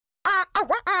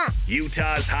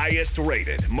Utah's highest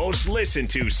rated, most listened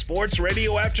to sports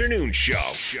radio afternoon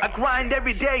show. I grind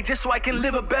every day just so I can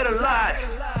live a better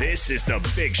life. This is The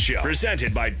Big Show,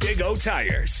 presented by Big O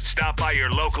Tires. Stop by your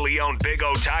locally owned Big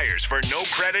O Tires for no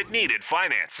credit needed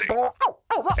financing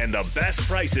and the best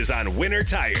prices on winter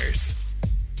tires.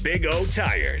 Big O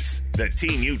Tires, the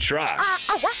team you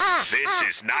trust. This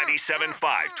is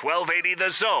 97.5, 1280 The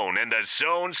Zone and the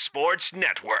Zone Sports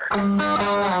Network.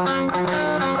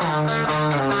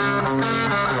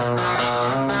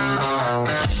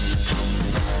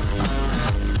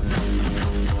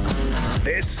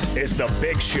 This is The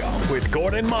Big Show with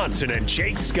Gordon Monson and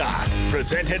Jake Scott,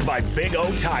 presented by Big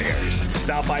O Tires.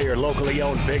 Stop by your locally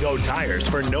owned Big O Tires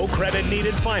for no credit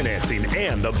needed financing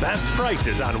and the best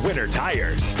prices on winter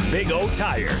tires. Big O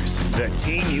Tires, the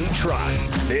team you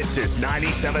trust. This is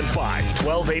 97.5,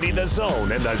 1280 The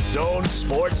Zone and the Zone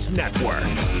Sports Network.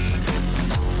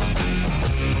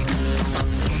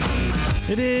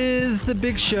 It is The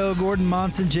Big Show. Gordon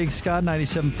Monson, Jake Scott,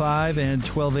 97.5 and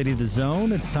 1280 The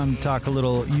Zone. It's time to talk a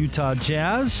little Utah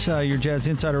Jazz. Your Jazz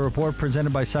Insider Report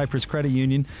presented by Cyprus Credit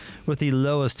Union with the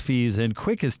lowest fees and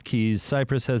quickest keys.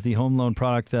 Cyprus has the home loan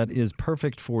product that is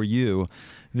perfect for you.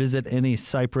 Visit any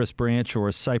Cyprus branch or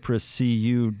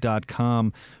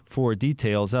cypruscu.com for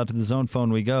details. Out to the Zone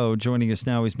phone we go. Joining us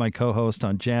now is my co-host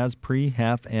on Jazz pre,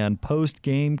 half, and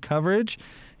post-game coverage.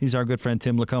 He's our good friend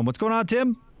Tim LaComb. What's going on,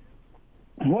 Tim?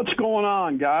 What's going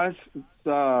on, guys?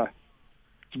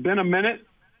 It's been a minute.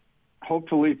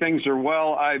 Hopefully things are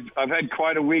well. I've had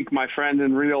quite a week, my friend,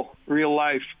 in real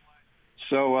life.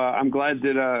 So I'm glad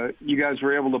that you guys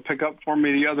were able to pick up for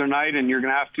me the other night, and you're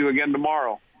going to have to again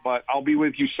tomorrow. But I'll be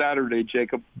with you Saturday,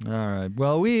 Jacob. All right.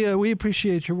 Well, we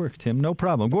appreciate your work, Tim. No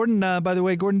problem. Gordon, by the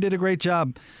way, Gordon did a great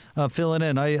job filling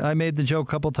in. I made the joke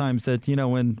a couple times that, you know,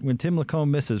 when Tim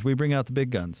LaComb misses, we bring out the big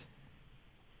guns.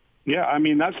 Yeah, I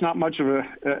mean, that's not much of a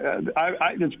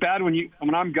it's bad when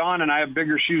I'm gone and I have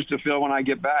bigger shoes to fill when I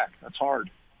get back. That's hard.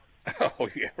 Oh,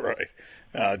 yeah, right.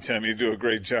 Tim, you do a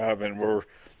great job, and we're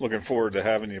looking forward to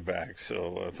having you back.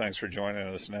 So thanks for joining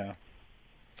us now.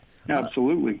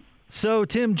 Absolutely. So,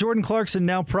 Tim, Jordan Clarkson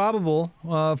now probable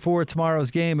for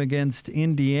tomorrow's game against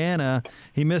Indiana.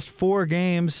 He missed 4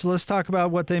 games. Let's talk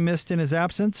about what they missed in his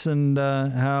absence and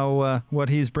how what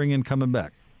he's bringing coming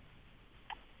back.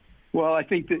 Well, I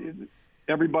think that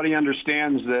everybody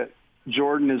understands that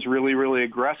Jordan is really, really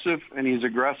aggressive, and he's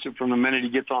aggressive from the minute he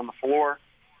gets on the floor.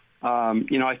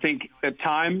 I think at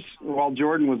times while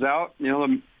Jordan was out,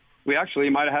 we actually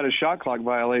might have had a shot clock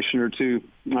violation or two,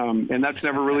 and that's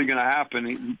never really going to happen.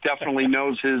 He definitely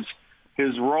knows his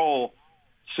role.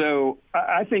 So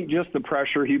I think just the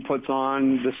pressure he puts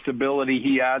on, the stability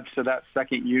he adds to that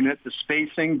second unit, the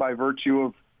spacing by virtue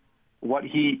of what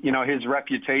his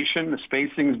reputation, the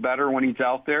spacing's better when he's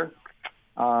out there.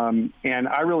 And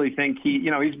I really think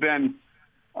he's been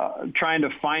trying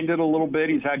to find it a little bit.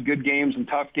 He's had good games and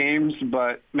tough games,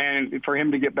 but man, for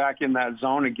him to get back in that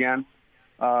zone again,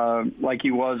 like he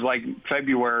was like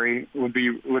February would be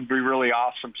really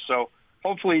awesome. So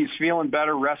hopefully he's feeling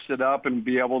better, rested up, and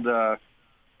be able to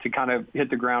kind of hit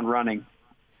the ground running.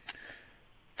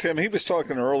 Tim, he was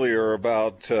talking earlier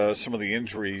about some of the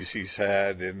injuries he's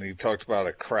had, and he talked about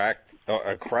a cracked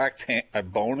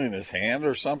bone in his hand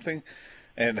or something,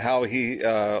 and how he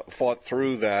fought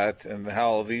through that, and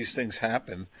how these things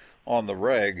happen on the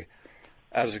reg.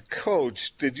 As a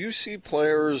coach, did you see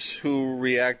players who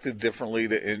reacted differently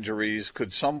to injuries?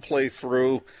 Could some play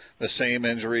through the same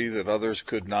injury that others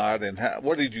could not? And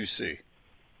what did you see?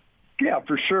 Yeah,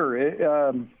 for sure.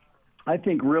 I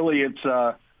think really it's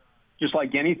just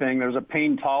like anything. There's a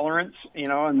pain tolerance,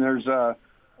 and there's a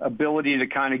ability to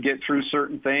kind of get through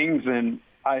certain things. And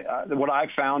what I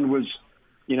found was,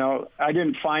 I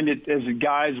didn't find it as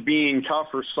guys being tough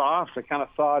or soft. I kind of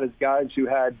thought as guys who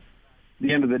had, at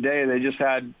the end of the day, they just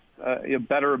had a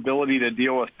better ability to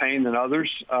deal with pain than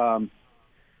others.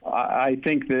 I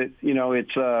think that,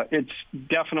 it's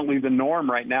definitely the norm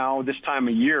right now this time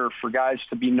of year for guys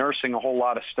to be nursing a whole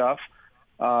lot of stuff.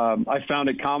 I found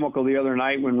it comical the other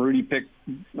night when Rudy picked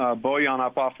Bojan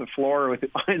up off the floor with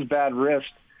his bad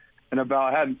wrist and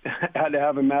about had to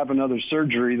have him have another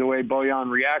surgery the way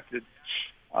Bojan reacted.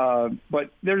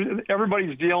 But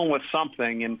everybody's dealing with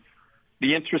something. And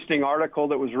the interesting article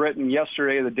that was written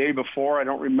yesterday or the day before, I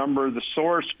don't remember the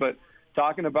source, but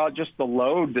talking about just the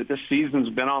load that this season's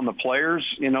been on the players.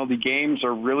 The games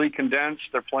are really condensed.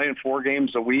 They're playing 4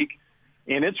 games a week,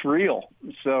 and it's real.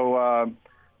 So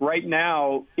right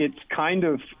now, it's kind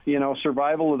of,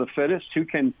 survival of the fittest, who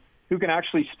can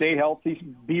actually stay healthy,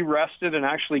 be rested, and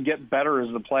actually get better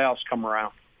as the playoffs come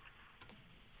around.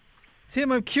 Tim,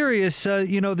 I'm curious,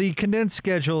 the condensed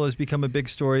schedule has become a big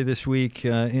story this week,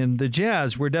 and the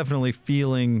Jazz were definitely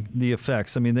feeling the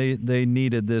effects. I mean, they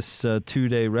needed this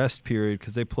 2-day rest period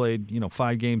because they played,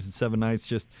 5 games in 7 nights,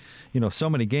 just, so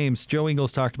many games. Joe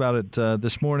Ingles talked about it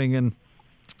this morning, and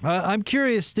I'm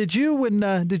curious, did you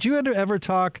ever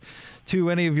talk to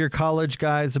any of your college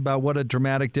guys about what a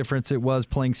dramatic difference it was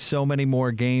playing so many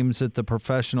more games at the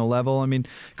professional level? I mean,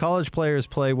 college players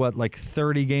play,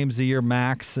 30 games a year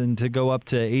max, and to go up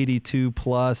to 82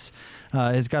 plus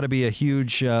has got to be a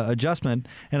huge adjustment.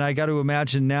 And I got to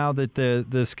imagine now that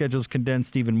the schedule's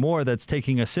condensed even more, that's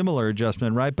taking a similar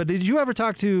adjustment, right? But did you ever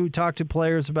talk to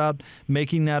players about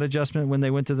making that adjustment when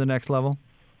they went to the next level?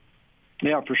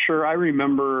 Yeah, for sure. I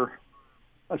remember,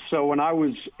 so when I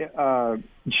was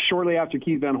shortly after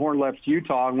Keith Van Horn left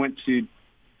Utah and went to, he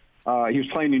was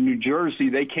playing in New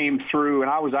Jersey, they came through, and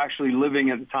I was actually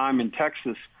living at the time in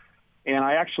Texas, and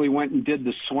I actually went and did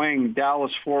the swing,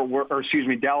 Dallas,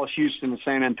 Houston, and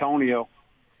San Antonio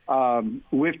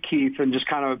with Keith, and just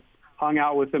kind of hung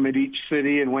out with him at each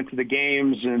city and went to the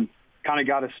games and kind of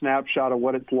got a snapshot of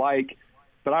what it's like.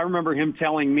 But I remember him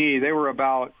telling me they were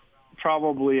about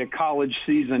probably a college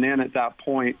season in at that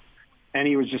point, and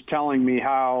he was just telling me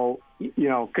how,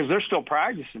 because they're still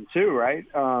practicing too, right?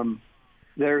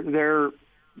 They're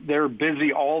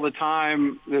busy all the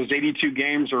time. Those 82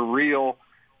 games are real,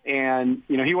 and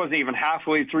he wasn't even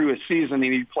halfway through his season,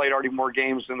 and he played already more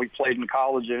games than we played in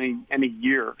college any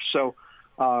year. So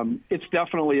it's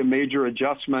definitely a major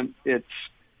adjustment. It's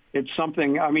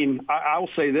something. I mean, I'll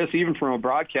say this, even from a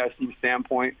broadcasting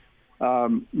standpoint.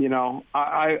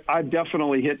 I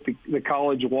definitely hit the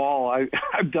college wall.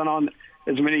 I've done on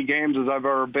as many games as I've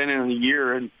ever been in a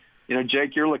year. And,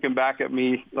 Jake, you're looking back at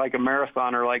me like a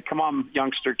marathoner, like, come on,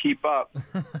 youngster, keep up.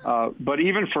 But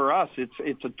even for us,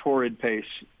 it's a torrid pace,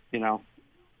 Well,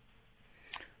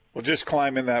 just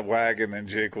climb in that wagon and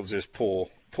Jake will just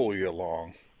pull you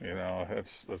along.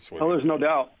 That's what. Oh, there's no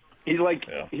doubt. He's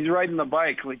he's riding the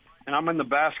bike, and I'm in the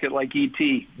basket like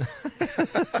E.T.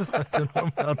 I don't know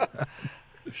about that.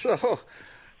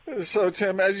 So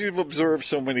Tim, as you've observed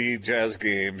so many Jazz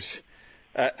games,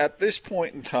 at this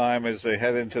point in time, as they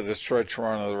head into the stretch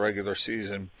run of the regular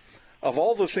season, of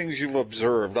all the things you've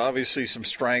observed, obviously some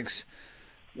strengths,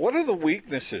 what are the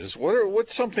weaknesses?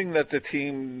 What's something that the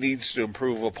team needs to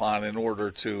improve upon in order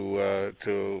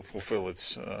to fulfill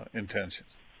its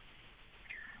intentions?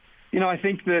 I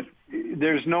think that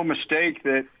there's no mistake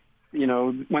that,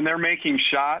 when they're making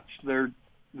shots,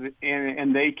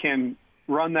 and they can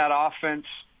run that offense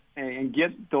and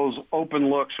get those open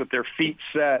looks with their feet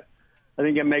set, I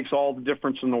think it makes all the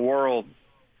difference in the world.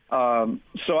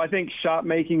 So I think shot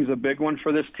making is a big one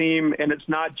for this team, and it's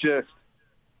not just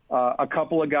a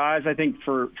couple of guys. I think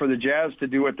for the Jazz to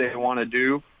do what they want to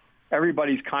do,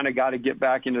 everybody's kind of got to get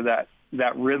back into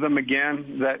that rhythm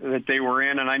again that they were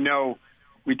in. And I know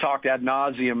we talked ad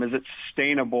nauseum, is it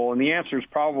sustainable? And the answer is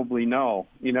probably no.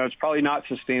 It's probably not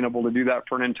sustainable to do that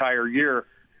for an entire year.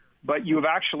 But you've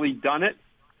actually done it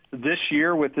this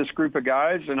year with this group of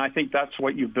guys, and I think that's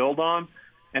what you build on.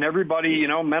 And everybody,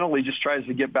 mentally just tries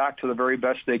to get back to the very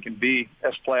best they can be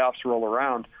as playoffs roll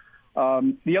around.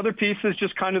 The other piece is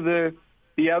just kind of the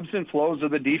ebbs and flows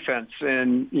of the defense.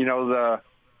 And,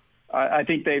 I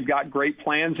think they've got great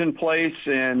plans in place.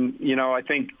 And, I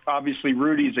think obviously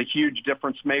Rudy's a huge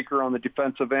difference maker on the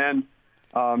defensive end,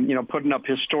 putting up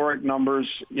historic numbers,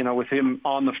 with him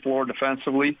on the floor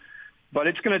defensively. But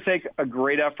it's going to take a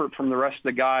great effort from the rest of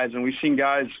the guys. And we've seen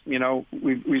guys,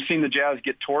 we've seen the Jazz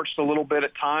get torched a little bit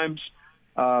at times.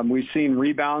 We've seen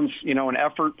rebounds, and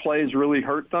effort plays really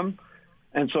hurt them.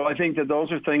 And so I think that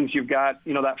those are things you've got,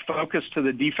 that focus to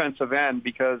the defensive end,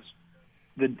 because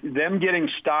them getting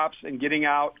stops and getting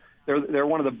out, they're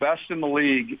one of the best in the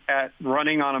league at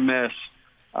running on a miss.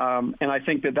 And I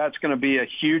think that that's going to be a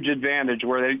huge advantage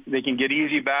where they can get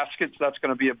easy baskets. That's going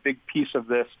to be a big piece of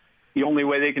this. The only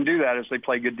way they can do that is they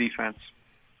play good defense.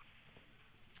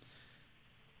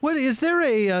 What is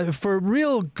there for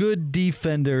real good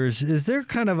defenders, is there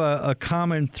kind of a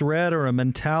common thread or a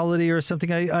mentality or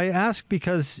something? I ask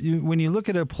because when you look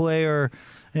at a player,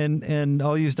 and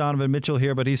I'll use Donovan Mitchell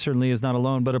here, but he certainly is not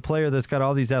alone, but a player that's got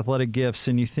all these athletic gifts,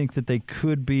 and you think that they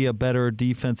could be a better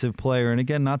defensive player. And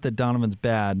again, not that Donovan's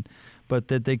bad, but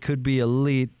that they could be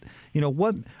elite.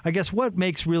 What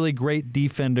makes really great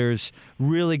defenders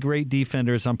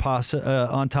on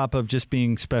top of just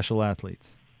being special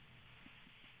athletes?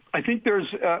 I think there's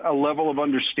a level of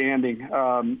understanding.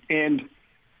 And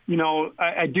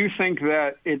I do think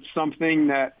that it's something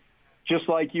that, just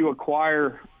like you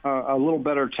acquire a little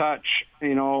better touch,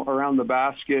 around the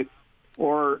basket,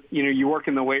 or, you work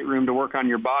in the weight room to work on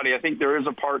your body. I think there is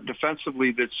a part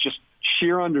defensively that's just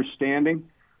sheer understanding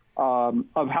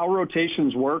of how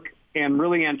rotations work and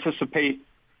really anticipate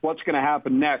what's going to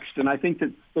happen next. And I think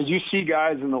that as you see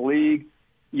guys in the league,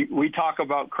 we talk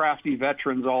about crafty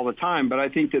veterans all the time, but I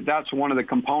think that that's one of the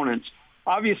components.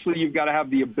 Obviously, you've got to have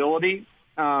the ability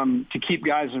to keep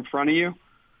guys in front of you.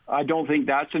 I don't think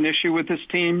that's an issue with this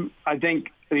team. I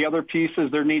think the other piece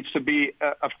is there needs to be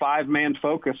a five-man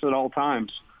focus at all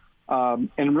times.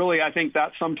 And really, I think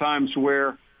that's sometimes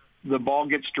where the ball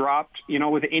gets dropped,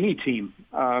 with any team.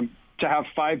 To have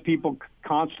five people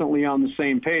constantly on the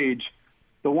same page.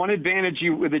 The one advantage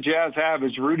the Jazz have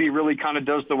is Rudy really kind of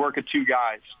does the work of two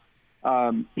guys.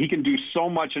 He can do so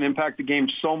much and impact the game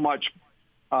so much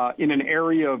in an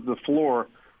area of the floor.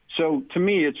 So to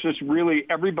me, it's just really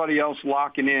everybody else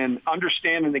locking in,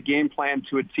 understanding the game plan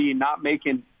to a T, not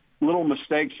making little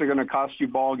mistakes that are going to cost you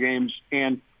ball games,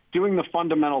 and doing the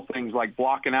fundamental things like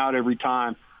blocking out every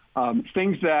time.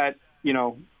 Things that,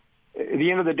 at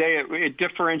the end of the day, it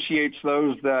differentiates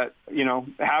those that,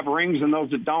 have rings and those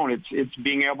that don't. It's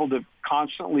being able to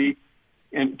constantly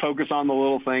and focus on the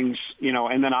little things,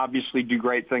 and then obviously do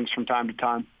great things from time to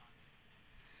time.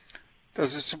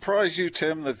 Does it surprise you,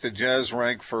 Tim, that the Jazz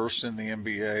rank first in the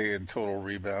NBA in total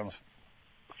rebounds?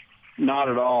 Not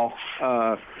at all.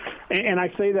 And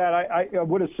I say that I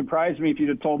would have surprised me if you'd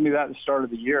have told me that at the start of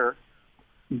the year.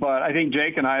 But I think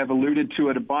Jake and I have alluded to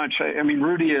it a bunch. I mean,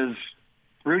 Rudy's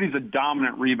a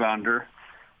dominant rebounder.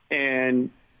 And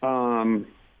then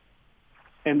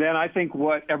I think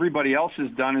what everybody else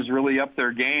has done is really up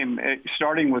their game,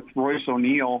 starting with Royce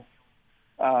O'Neal.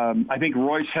 I think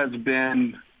Royce has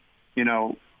been,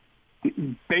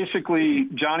 basically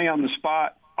Johnny on the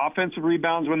spot, offensive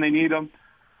rebounds when they need them.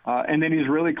 And then he's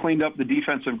really cleaned up the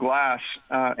defensive glass.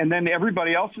 And then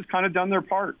everybody else has kind of done their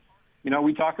part.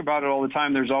 We talk about it all the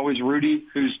time. There's always Rudy,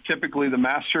 who's typically the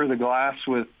master of the glass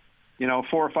with, 4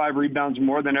 or 5 rebounds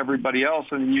more than everybody else.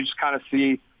 And you just kind of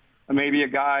see maybe a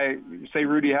guy, say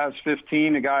Rudy has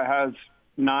 15, a guy has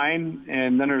 9,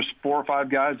 and then there's 4 or 5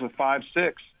 guys with 5,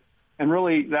 6. And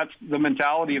really that's the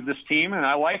mentality of this team, and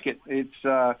I like it.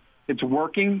 It's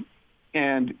working.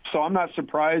 And so I'm not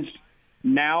surprised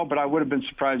now, but I would have been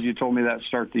surprised if you told me that to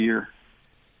start the year.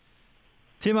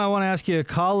 Tim, I want to ask you a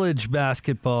college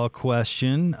basketball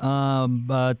question,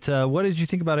 but what did you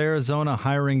think about Arizona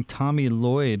hiring Tommy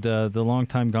Lloyd, the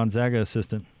longtime Gonzaga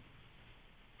assistant?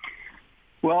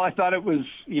 Well, I thought it was,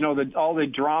 all the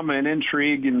drama and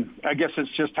intrigue, and I guess it's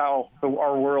just how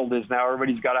our world is now.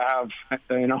 Everybody's got to have,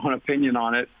 an opinion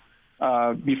on it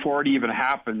before it even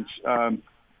happens.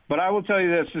 But I will tell you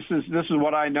this: this is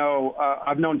what I know.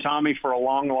 I've known Tommy for a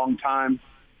long, long time,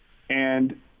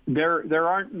 and there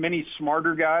aren't many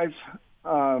smarter guys.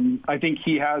 I think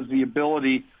he has the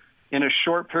ability in a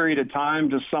short period of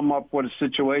time to sum up what a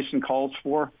situation calls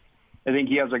for. I think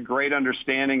he has a great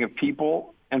understanding of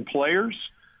people and players,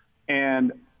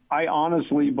 and I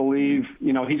honestly believe,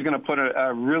 he's going to put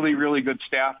a really, really good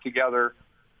staff together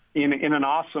in an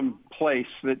awesome place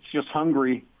that's just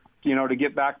hungry, to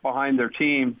get back behind their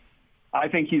team. I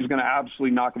think he's going to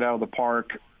absolutely knock it out of the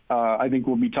park. I think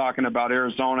we'll be talking about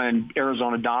Arizona and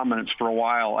Arizona dominance for a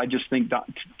while. I just think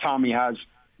Tommy has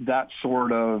that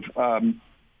sort of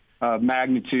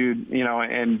magnitude,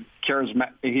 and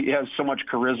he has so much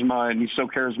charisma, and he's so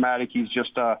charismatic. He's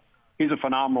just he's a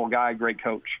phenomenal guy, great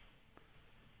coach.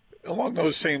 Along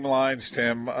those same lines,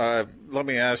 Tim, let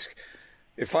me ask: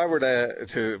 if I were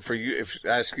to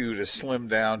ask you to slim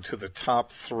down to the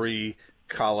top 3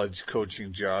 college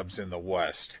coaching jobs in the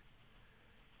West,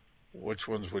 which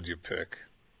ones would you pick?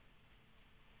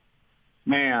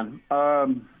 Man,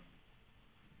 so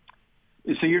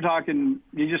you're talking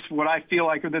what I feel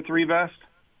like are the 3 best?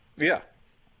 Yeah.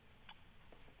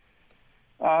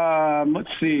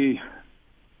 Let's see.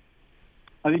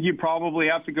 I think you probably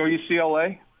have to go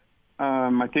UCLA.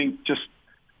 I think just,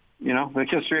 the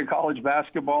history of college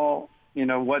basketball,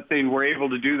 what they were able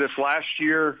to do this last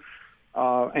year,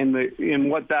 and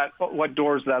what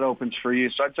doors that opens for you.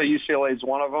 So I'd say UCLA is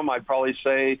one of them. I'd probably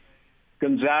say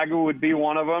Gonzaga would be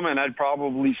one of them, and I'd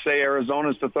probably say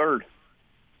Arizona's the third.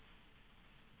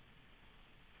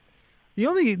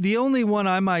 The only one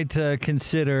I might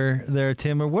consider there,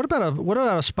 Tim, or what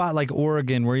about a spot like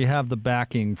Oregon where you have the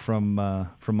backing from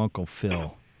Uncle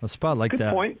Phil? A spot like that.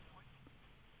 Good point.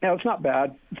 Yeah, it's not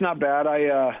bad. It's not bad.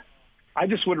 I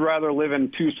just would rather live in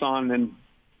Tucson than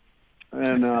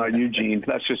Eugene.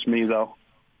 That's just me, though.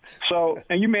 So,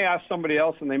 and you may ask somebody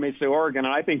else, and they may say Oregon,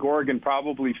 and I think Oregon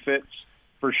probably fits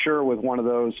for sure with one of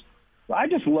those. I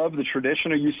just love the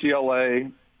tradition of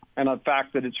UCLA and the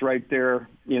fact that it's right there,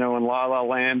 in La La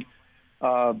Land.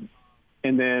 And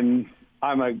then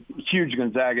I'm a huge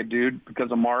Gonzaga dude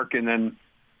because of Mark. And then,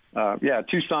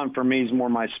 Tucson for me is more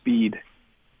my speed.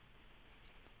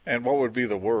 And what would be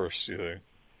the worst, you think?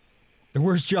 The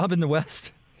worst job in the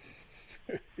West?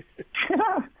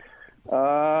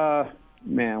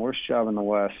 Worst job in the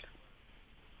West.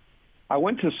 I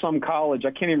went to some college.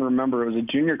 I can't even remember. It was a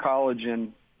junior college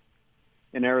in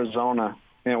Arizona,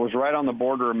 and it was right on the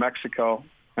border of Mexico.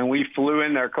 And we flew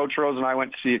in there. Coach Rose and I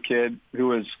went to see a kid who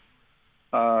was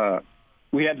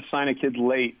we had to sign a kid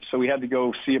late, so we had to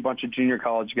go see a bunch of junior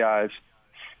college guys.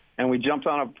 And we jumped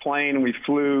on a plane, and we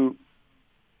flew.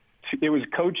 It was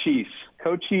Cochise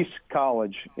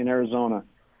College in Arizona.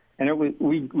 And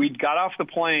we got off the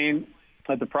plane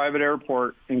at the private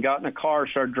airport and got in a car,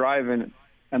 started driving,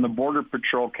 and the Border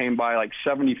Patrol came by, like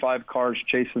 75 cars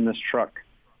chasing this truck.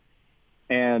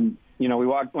 And, we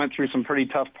went through some pretty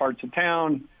tough parts of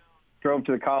town, drove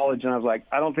to the college, and I was like,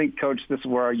 I don't think, Coach, this is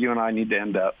where you and I need to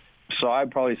end up. So I'd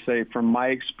probably say, from my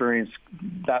experience,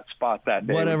 that spot that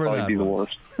day Whatever would probably be the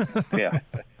worst. Yeah.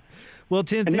 Well,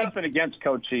 Tim, and nothing against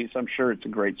Cochise. I'm sure it's a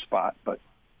great spot, but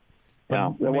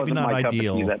it maybe wasn't not my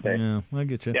ideal. cup of tea that day. Yeah, I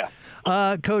get you.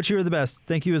 Yeah. Coach, you're the best.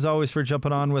 Thank you as always for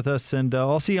jumping on with us, and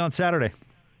I'll see you on Saturday.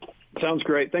 Sounds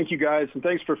great. Thank you, guys, and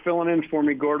thanks for filling in for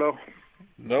me, Gordo.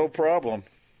 No problem.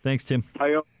 Thanks, Tim.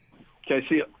 Okay,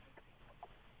 see you.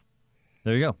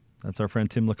 There you go. That's our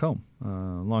friend Tim LaComb,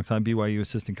 longtime BYU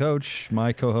assistant coach,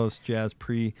 my co-host, Jazz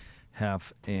pre,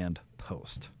 half, and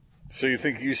post. So you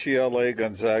think UCLA,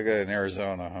 Gonzaga, and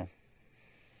Arizona, huh?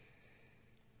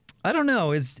 I don't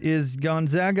know. Is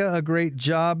Gonzaga a great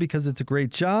job because it's a great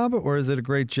job, or is it a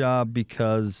great job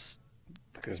because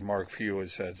Mark Few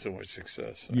has had so much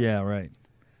success? So. Yeah, right.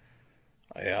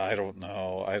 Yeah, I don't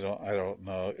know. I don't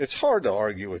know. It's hard to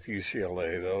argue with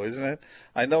UCLA, though, isn't it?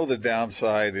 I know the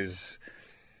downside is,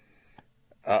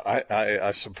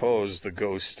 I suppose the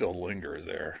ghost still lingers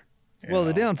there. Well,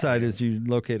 the downside is you're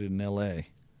located in L.A.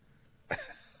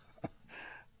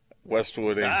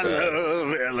 Westwood ain't I bad.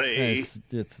 love L.A. It's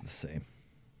the same.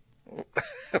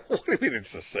 What do you mean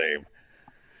it's the same?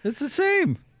 It's the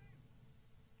same.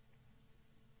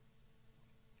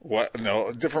 What?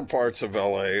 No, different parts of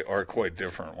L.A. are quite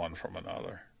different one from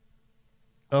another.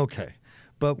 Okay.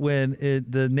 But when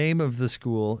the name of the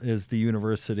school is the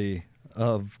University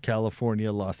of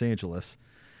California, Los Angeles,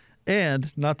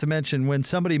 and not to mention when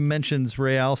somebody mentions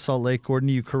Real Salt Lake, Gordon,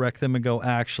 you correct them and go,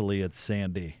 actually, it's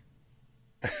Sandy.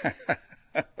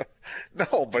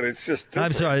 No, but it's just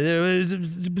different. I'm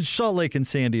sorry. Salt Lake and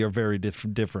Sandy are very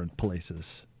different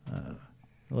places.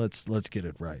 Let's get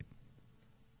it right.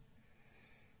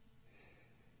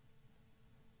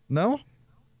 No?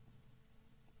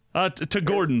 To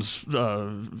Gordon's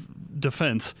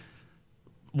defense,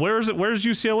 where is it? Where's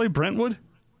UCLA? Brentwood?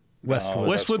 Westwood.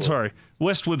 Westwood, sorry.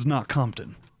 Westwood's not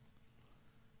Compton.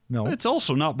 No. It's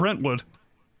also not Brentwood.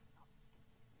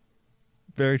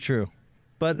 Very true.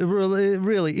 But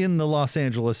really in the Los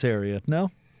Angeles area, no?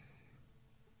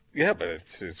 Yeah, but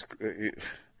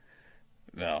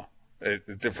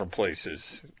different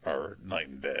places are night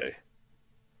and day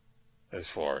as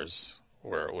far as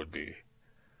where it would be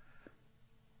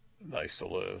nice to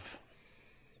live.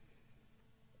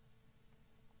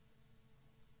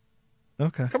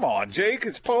 Okay. Come on, Jake,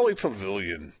 it's Pauley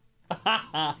Pavilion.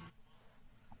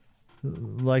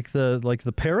 Like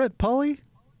the parrot, Polly?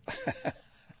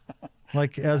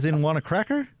 Like as in want a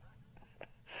cracker?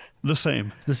 The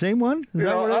same. The same one? Is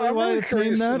that really I'm why really it's named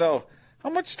curious to that? know, how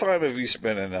much time have you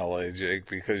spent in L.A., Jake?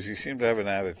 Because you seem to have an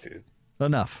attitude.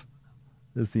 Enough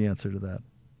is the answer to that.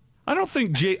 I don't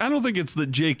think it's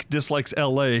that Jake dislikes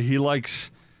L.A. He likes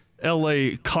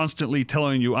L.A. constantly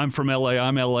telling you, I'm from L.A.,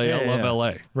 I'm L.A., I love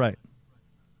L.A. Right.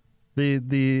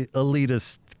 The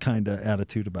elitist kind of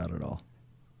attitude about it all.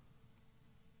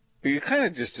 You kind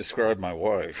of just described my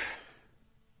wife.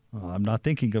 Well, I'm not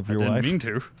thinking of your wife. I didn't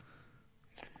mean to.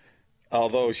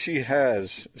 Although she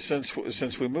has, since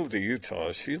we moved to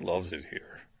Utah, she loves it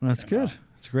here. That's good.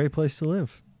 It's a great place to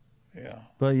live. Yeah.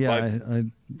 But yeah,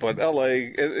 but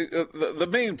L.A., the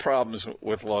main problems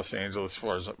with Los Angeles, as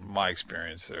far as my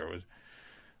experience there, was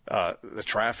the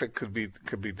traffic could be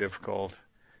difficult,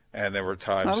 and there were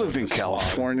times I lived in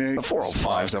California. The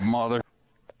 405's a mother.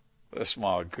 The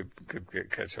smog could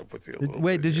catch up with you a little bit.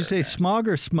 Wait, did you say smog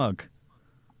or smug?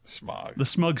 Smog. The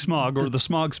smug or the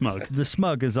smog. The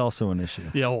smug is also an issue.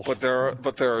 Yeah. But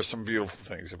there are some beautiful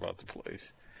things about the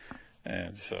place,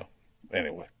 and so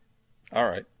anyway, all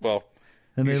right. Well,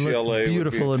 and they UCLA look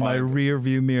beautiful in my rear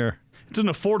view mirror. It's an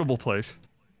affordable place.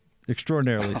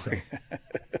 Extraordinarily so.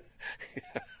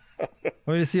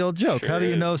 I mean, it's the old joke. Sure How do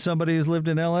you is. know somebody who's lived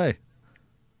in L.A.?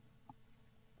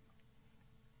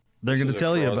 They're going to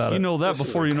tell you about it. You know that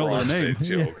before you know their name.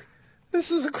 Joke.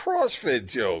 This is a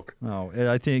CrossFit joke. No,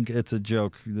 I think it's a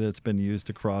joke that's been used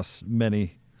across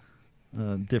many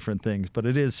different things, but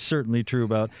it is certainly true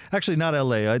about, actually not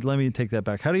L.A. Let me take that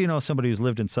back. How do you know somebody who's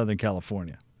lived in Southern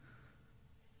California?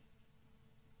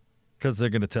 Because they're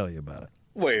going to tell you about it.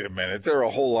 Wait a minute. There are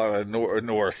a whole lot of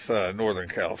Northern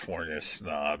California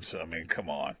snobs. I mean, come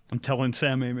on. I'm telling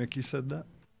Sam Amick you said that.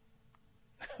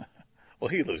 Well,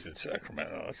 he lives in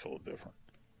Sacramento. That's a little different.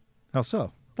 How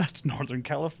so? That's Northern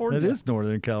California. It is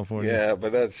Northern California. Yeah,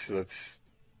 but that's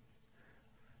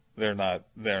they're not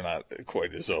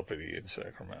quite as uppity in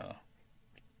Sacramento.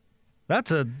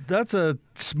 That's a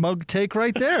smug take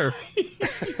right there.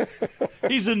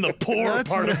 He's in the poor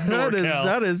part of NorCal.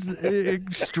 That is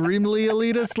extremely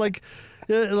elitist, like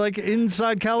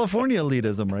inside California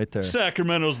elitism right there.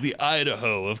 Sacramento's the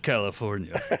Idaho of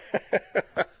California.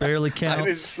 Barely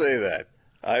counts.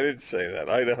 I didn't say that.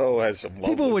 Idaho has some lovely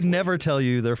People would places. never tell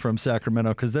you they're from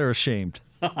Sacramento because they're ashamed.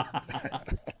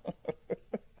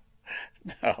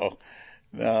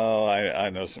 No, I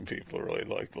know some people who really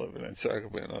liked living in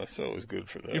Sacramento, so it was good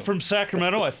for them. You're from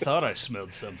Sacramento? I thought I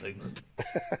smelled something.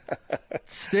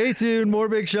 Stay tuned. More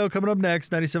Big Show coming up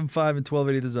next. 97.5 and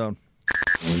 1280 The Zone.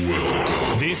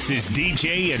 This is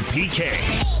DJ and PK.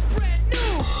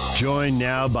 Joined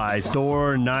now by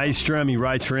Thor Nystrom. He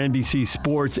writes for NBC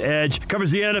Sports Edge. Covers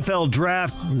the NFL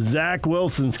draft. Zach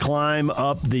Wilson's climb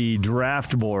up the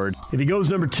draft board. If he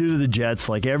goes number 2 to the Jets,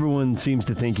 like everyone seems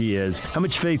to think he is, how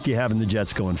much faith do you have in the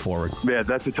Jets going forward? Yeah,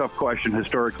 that's a tough question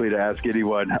historically to ask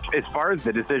anyone. As far as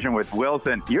the decision with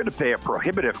Wilson, you had to pay a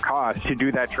prohibitive cost to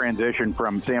do that transition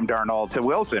from Sam Darnold to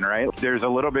Wilson, right? There's a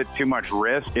little bit too much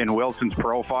risk in Wilson's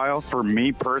profile for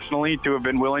me personally to have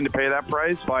been willing to pay that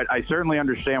price, but I certainly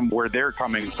understand where they're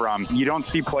coming from. You don't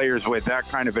see players with that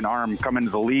kind of an arm come into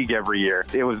the league every year.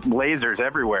 It was lasers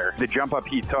everywhere. The jump up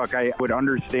he took, I would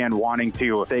understand wanting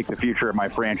to stake the future of my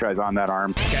franchise on that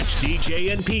arm. Catch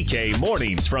DJ and PK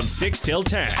mornings from 6 till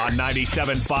 10 on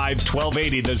 97.5,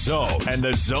 1280 The Zone and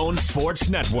The Zone Sports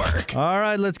Network. All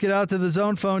right, let's get out to the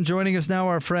Zone phone. Joining us now,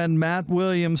 our friend Matt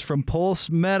Williams from Pulse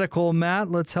Medical.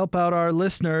 Matt, let's help out our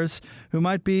listeners who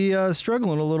might be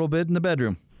struggling a little bit in the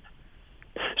bedroom.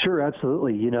 Sure,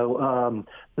 absolutely. The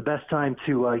best time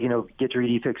to, get your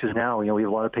ED fixes now. We have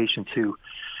a lot of patients who,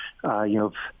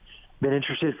 have been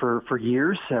interested for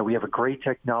years. We have a great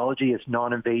technology. It's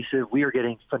non-invasive. We are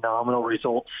getting phenomenal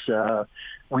results.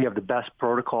 We have the best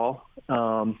protocol,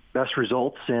 best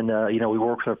results, and, we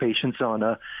work with our patients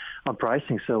on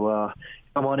pricing. So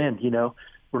come on in.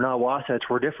 We're not Wasatch.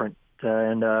 We're different.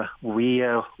 And we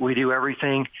do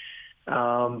everything,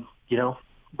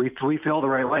 we feel the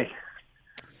right way.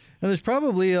 And there's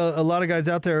probably a lot of guys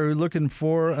out there who are looking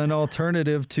for an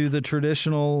alternative to the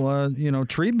traditional,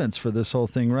 treatments for this whole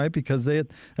thing, right? Because that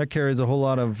carries a whole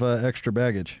lot of extra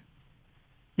baggage.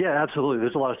 Yeah, absolutely.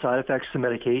 There's a lot of side effects to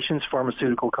medications.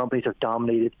 Pharmaceutical companies have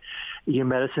dominated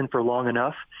medicine for long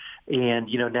enough. And,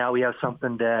 now we have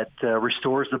something that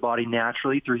restores the body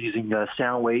naturally through using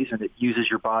sound waves, and it uses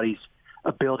your body's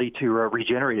ability to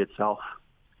regenerate itself.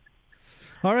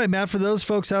 All right, Matt, for those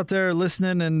folks out there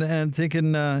listening and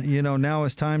thinking, now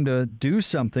is time to do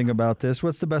something about this,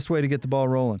 what's the best way to get the ball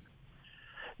rolling?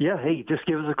 Yeah, hey, just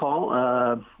give us a call,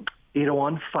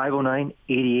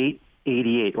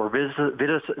 801-509-8888, or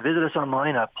visit us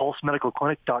online at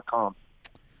pulsemedicalclinic.com.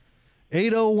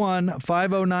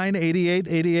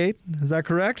 801-509-8888, is that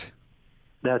correct?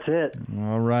 That's it.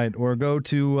 All right. Or go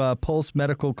to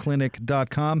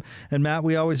pulsemedicalclinic.com. And, Matt,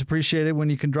 we always appreciate it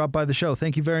when you can drop by the show.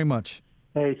 Thank you very much.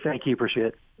 Hey, thank you. Appreciate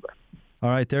it. Bye. All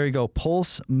right. There you go.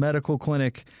 Pulse Medical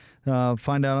Clinic.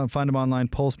 Find them online,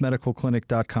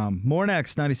 pulsemedicalclinic.com. More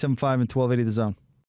next, 97.5 and 1280 The Zone.